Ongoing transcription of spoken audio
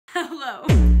Hello.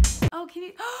 Oh, can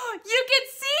you? Oh, you can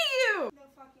see you! No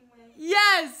fucking way.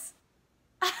 Yes!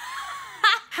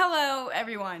 Hello,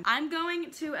 everyone. I'm going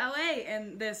to LA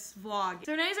in this vlog.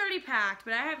 So Renee's already packed,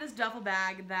 but I have this duffel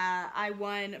bag that I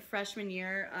won freshman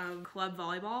year of club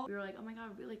volleyball. We were like, oh my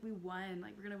god, we won.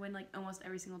 Like, we're gonna win like almost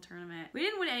every single tournament. We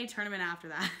didn't win any tournament after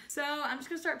that. So I'm just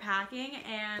gonna start packing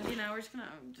and, you know, we're just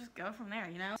gonna go from there,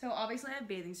 you know? So obviously I have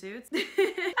bathing suits. I'm just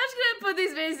gonna put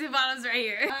these bathing suit bottoms right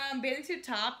here. Bathing suit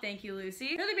top, thank you,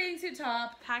 Lucy. Another bathing suit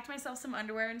top, packed myself some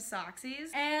underwear and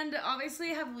socksies, and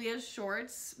obviously I have Leah's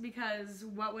shorts because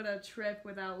what would a trip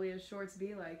without Leah's shorts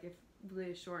be like if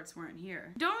Leah's shorts weren't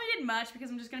here? Don't really did much because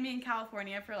I'm just gonna be in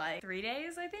California for like 3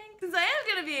 days, I think. Since I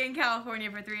am gonna be in California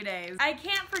for 3 days. I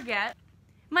can't forget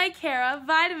my Cara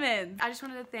vitamins. I just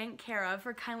wanted to thank Cara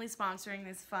for kindly sponsoring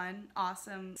this fun,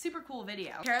 awesome, super cool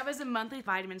video. Cara is a monthly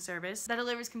vitamin service that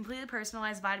delivers completely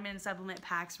personalized vitamin and supplement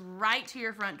packs right to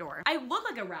your front door. I look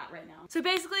like a rat right now. So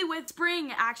basically with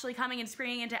spring actually coming and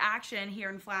springing into action here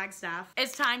in Flagstaff,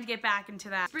 it's time to get back into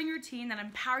that spring routine that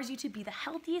empowers you to be the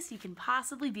healthiest you can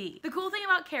possibly be. The cool thing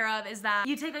about Cara is that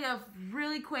you take like a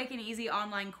really quick and easy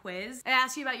online quiz. It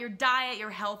asks you about your diet, your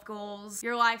health goals,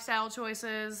 your lifestyle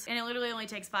choices, and it literally only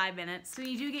takes 5 minutes. So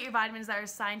you do get your vitamins that are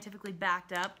scientifically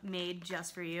backed up, made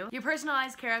just for you. Your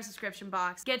personalized Cara subscription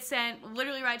box gets sent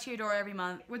literally right to your door every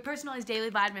month with personalized daily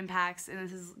vitamin packs, and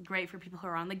this is great for people who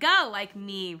are on the go like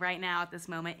me right now at this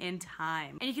moment in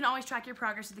time. And you can always track your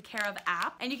progress with the Cara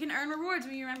app, and you can earn rewards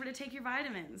when you remember to take your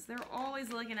vitamins. They're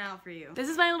always looking out for you. This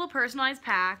is my little personalized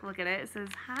pack. Look at it. It says,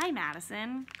 "Hi,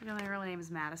 Madison." Look, my real name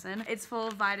is Madison. It's full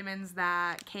of vitamins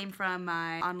that came from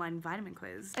my online vitamin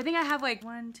quiz. I think I have like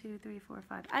 1, 2, 3, 4,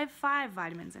 5. I have 5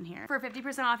 vitamins in here. For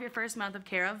 50% off your first month of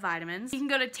Cara vitamins, you can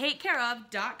go to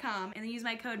takecareof.com and then use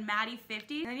my code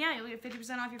Madi50, and then yeah, you'll get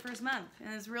 50% off your first month.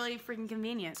 And it's really freaking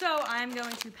convenient. So I'm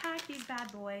going to pack these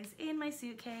bad boys in my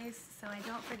suitcase so I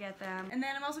don't forget them. And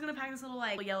then I'm also gonna pack this little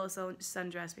like yellow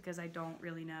sundress because I don't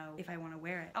really know if I want to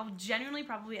wear it. I'll genuinely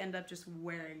probably end up just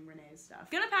wearing Renee's stuff.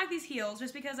 I'm gonna pack these heels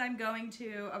just because I'm going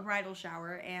to a bridal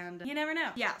shower and you never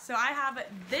know. Yeah, so I have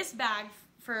this bag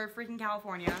for freaking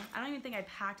California. I don't even think I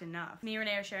packed enough. Me and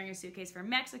Renee are sharing a suitcase for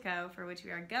Mexico, for which we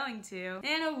are going to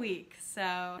in a week. So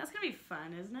that's gonna be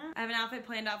fun, isn't it? I have an outfit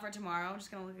planned out for tomorrow. I'm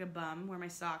just gonna look like a bum, wear my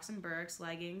socks and Birks,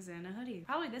 leggings, and a hoodie.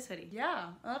 Probably this hoodie. Yeah,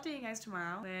 I'll update you guys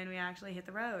tomorrow when we actually hit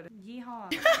the road. Yeehaw.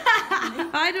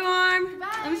 Bye, dorm.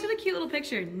 Bye. Let me see the cute little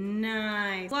picture.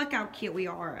 Nice. Look how cute we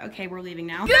are. Okay, we're leaving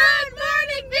now. Good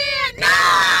morning, Vietnam!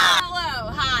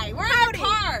 Hello, hi. We're in the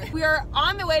car. We are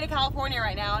on the way to California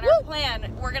right now, and our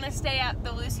plan, we're gonna stay at the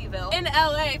Lucyville in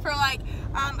LA for like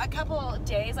a couple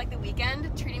days, like the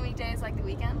weekend. Treating weekdays like the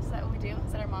weekend. Is that what we do?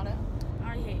 Is that our motto?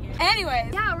 I hate you.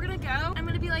 Anyways, yeah, we're gonna go. I'm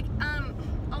gonna be like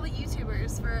all the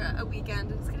YouTubers for a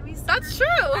weekend. It's gonna be super That's true.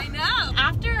 I know.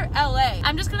 After LA,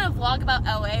 I'm just gonna vlog about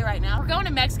LA right now. We're going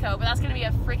to Mexico, but that's gonna be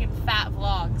a freaking fat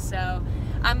vlog, so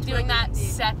I'm doing that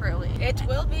separately. It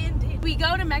will be indeed. We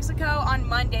go to Mexico on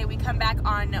Monday. We come back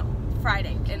on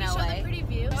Friday in LA. Show the pretty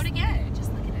views. Go to get it.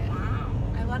 Just look at it. Wow.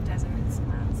 I love deserts.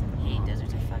 I hate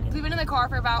deserts. We've been in the car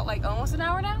for about like almost an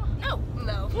hour now.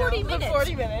 No, 40 minutes.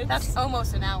 40 minutes. That's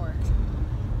almost an hour.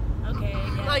 Okay,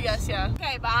 I guess, yeah.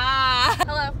 Okay, bye.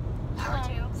 Hello. Hour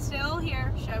 2. Still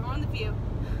here. Show everyone the view.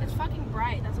 It's fucking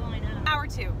bright, that's all I know. Hour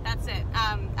 2. That's it.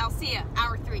 I'll see you.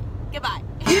 Hour 3. Goodbye.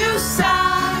 You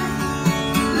sigh,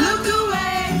 look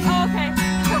away. Oh, okay.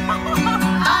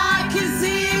 I can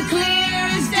see you clear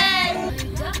as day.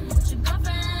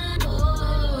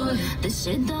 This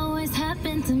shit always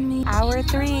happened to me. Hour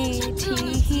 3.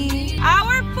 Tee-hee.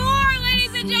 Hour 4,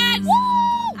 ladies and gents. Woo!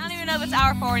 I don't even know if it's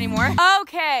hour 4 anymore.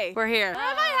 Okay, we're here. At my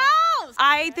house!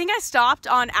 I think I stopped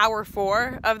on hour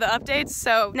 4 of the updates,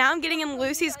 so now I'm getting in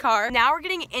Lucy's car. Now we're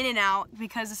getting in and out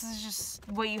because this is just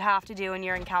what you have to do when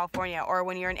you're in California or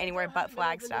when you're in anywhere but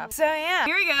Flagstaff. So yeah,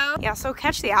 here we go. Yeah, so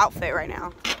catch the outfit right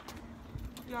now.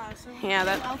 Yeah,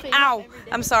 that. Ow!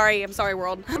 I'm sorry,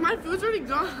 world. My food's already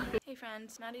gone. Hey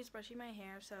friends, Maddie's brushing my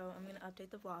hair, so I'm gonna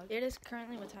update the vlog. It is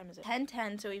currently, what time is it?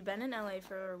 10:10, so we've been in LA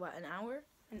for what, an hour?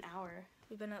 An hour.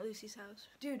 We've been at Lucy's house.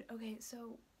 Dude, okay,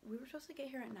 so we were supposed to get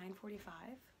here at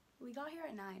 9:45. We got here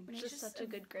at 9. Which is such a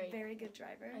good grade. Very good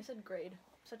driver. I said grade.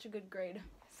 Such a good grade.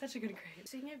 Such a good grade.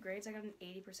 Speaking of grades, I got an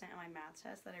 80% on my math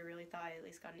test that I really thought I at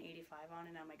least got an 85 on,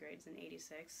 and now my grade's an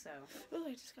 86, so. Oh,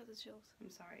 I just got the chills. I'm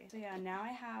sorry. So yeah, now I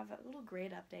have a little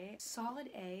grade update.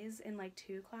 Solid A's in like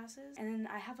 2 classes, and then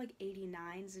I have like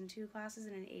 89s in 2 classes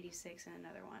and an 86 in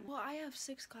another one. Well, I have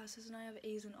 6 classes and I have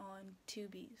A's in all and 2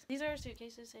 B's. These are our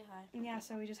suitcases. Say hi. Yeah,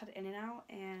 so we just had in and out,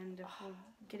 and we're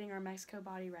getting our Mexico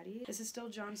body ready. This is still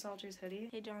John Salter's hoodie.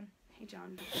 Hey, John. Hey,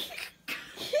 John.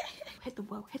 Hit the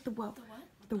whoa. Hit the whoa. The what?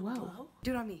 The whoa.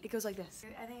 Do it on me. It goes like this.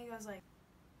 I think it goes like.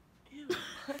 Ew.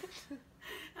 I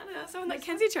don't know. Someone that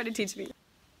Kenzie tried to teach me.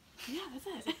 Yeah, that's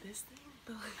it. Is it this thing?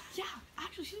 Yeah,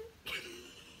 actually, she.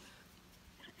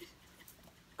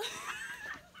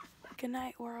 Good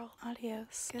night, world.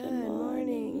 Adios. Good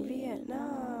morning,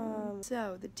 Vietnam.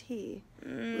 So, the tea.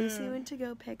 Lucy went to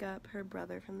go pick up her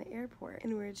brother from the airport,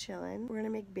 and we're chilling. We're gonna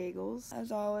make bagels,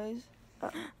 as always. Ow,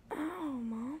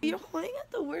 Mom. You're holding at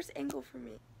the worst angle for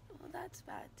me. Well, that's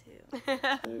bad, too.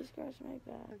 You scratch my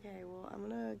back. Okay, well, I'm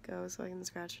gonna go so I can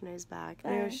scratch Renee's back.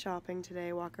 I'm gonna go shopping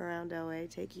today, walk around LA,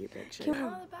 take cute pictures. Oh,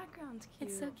 the background's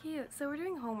cute. It's so cute. So we're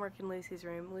doing homework in Lucy's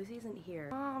room. Lucy isn't here.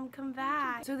 Mom, come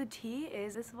back. So the tea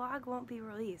is this vlog won't be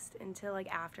released until like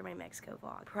after my Mexico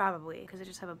vlog. Probably. Because I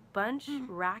just have a bunch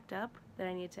racked up that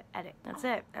I need to edit. That's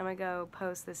it. I'm gonna go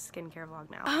post this skincare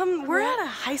vlog now. We're at a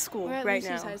high school We're at right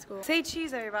Lucy's now. high school. Say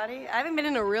cheese, everybody. I haven't been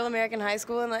in a real American high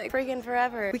school in like freaking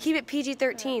forever. We keep it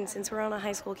PG-13 since we're on a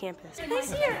high school campus. Can I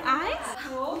see your eyes?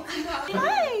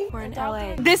 Hi. We're in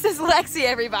LA. This is Lexi,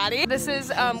 everybody. This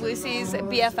is Lucy's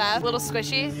BFF, little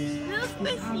squishy. Little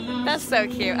squishy. That's so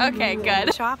cute. Okay,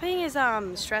 good. Shopping is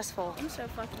stressful. I'm so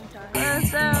fucking tired.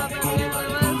 What's up?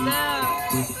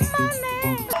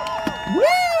 Woo!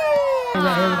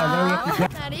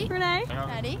 Maddie? Renee?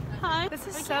 Maddie? Hi. This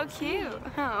is so cute.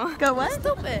 Oh. Go what?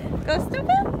 Stupid. Go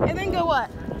stupid? And then go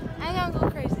what? I'm gonna go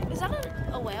crazy. Is that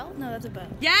a whale? No, that's a boat.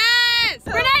 Yes!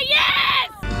 Renee, yes!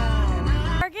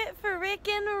 Target for Rick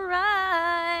and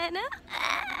Run.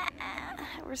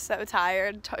 We're so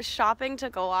tired. Shopping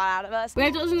took a lot out of us. We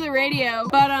have to listen to the radio,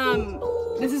 but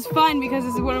this is fun because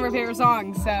this is one of our favorite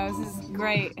songs, so this is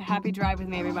great. Happy drive with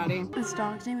me, everybody. This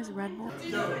dog's name is Red Bull.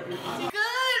 Good morning!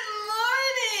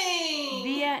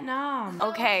 Vietnam.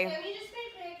 Okay. Can you just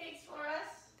make pancakes for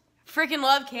us? Freaking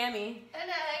love Cammie. An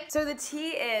egg. So the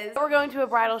tea is, we're going to a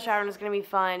bridal shower and it's gonna be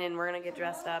fun and we're gonna get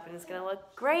dressed up and it's gonna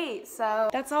look great. So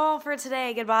that's all for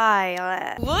today, goodbye.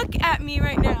 Look at me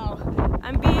right now.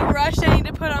 I'm being rushed, I need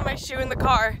to put on my shoe in the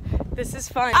car. This is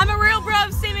fun. I'm a real bro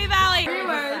of Simi Valley.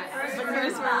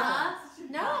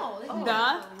 No.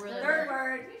 The? Third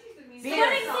word.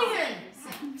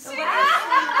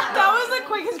 That was the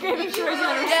quickest graving shoe I've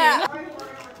ever seen. Yeah.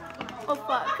 Oh,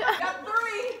 fuck. Got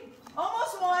 3.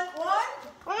 Almost 1.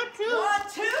 1, 2.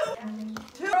 2.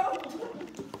 2.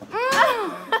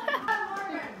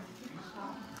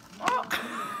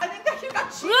 I think that you got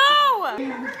cheese. No!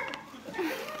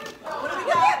 What do we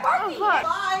got? Oh, fuck.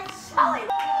 5.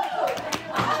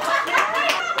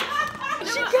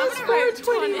 She goes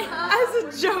 420 as a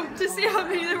joke to see how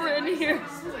many there were in here.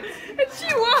 And she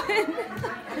won!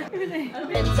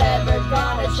 Nothing's ever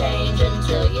gonna change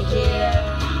until you hear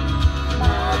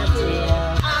my dear.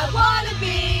 I wanna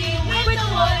be with the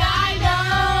one I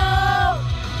know.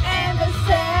 And the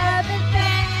 7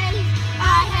 things I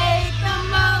hate the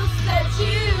most that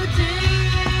you do.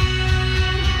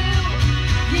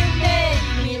 You make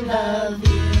me love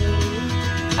you.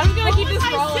 I'm gonna keep this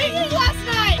rolling. Singing last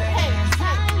night.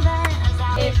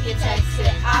 Hey, if you text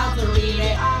it, I'll delete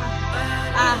it.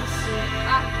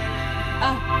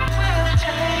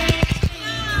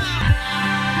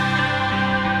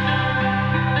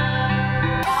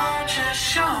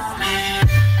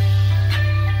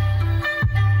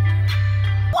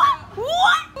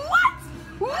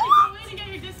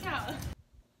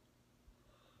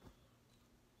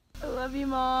 I love you,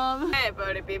 Mom. Hey,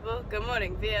 party people. Good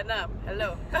morning, Vietnam.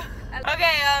 Hello.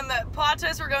 Okay, plot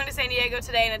twist, we're going to San Diego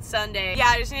today and it's Sunday. Yeah,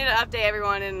 I just need to update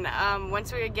everyone and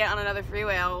once we get on another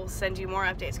freeway, I'll send you more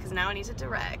updates because now I need to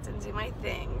direct and do my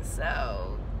thing,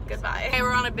 so goodbye. Okay,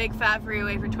 we're on a big fat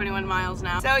freeway for 21 miles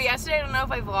now. So yesterday, I don't know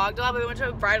if I vlogged a lot, but we went to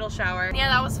a bridal shower. Yeah,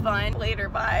 that was fun. Later,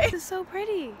 bye. This is so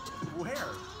pretty. Where?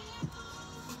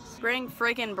 Spring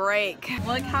freaking break.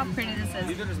 Look how pretty this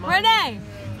is. Renee! Renee,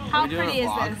 how pretty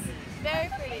is this? Very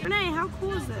pretty. Renee, how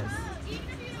cool is this?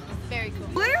 Very cool.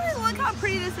 Literally, look how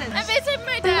pretty this is. I visited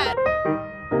my dad.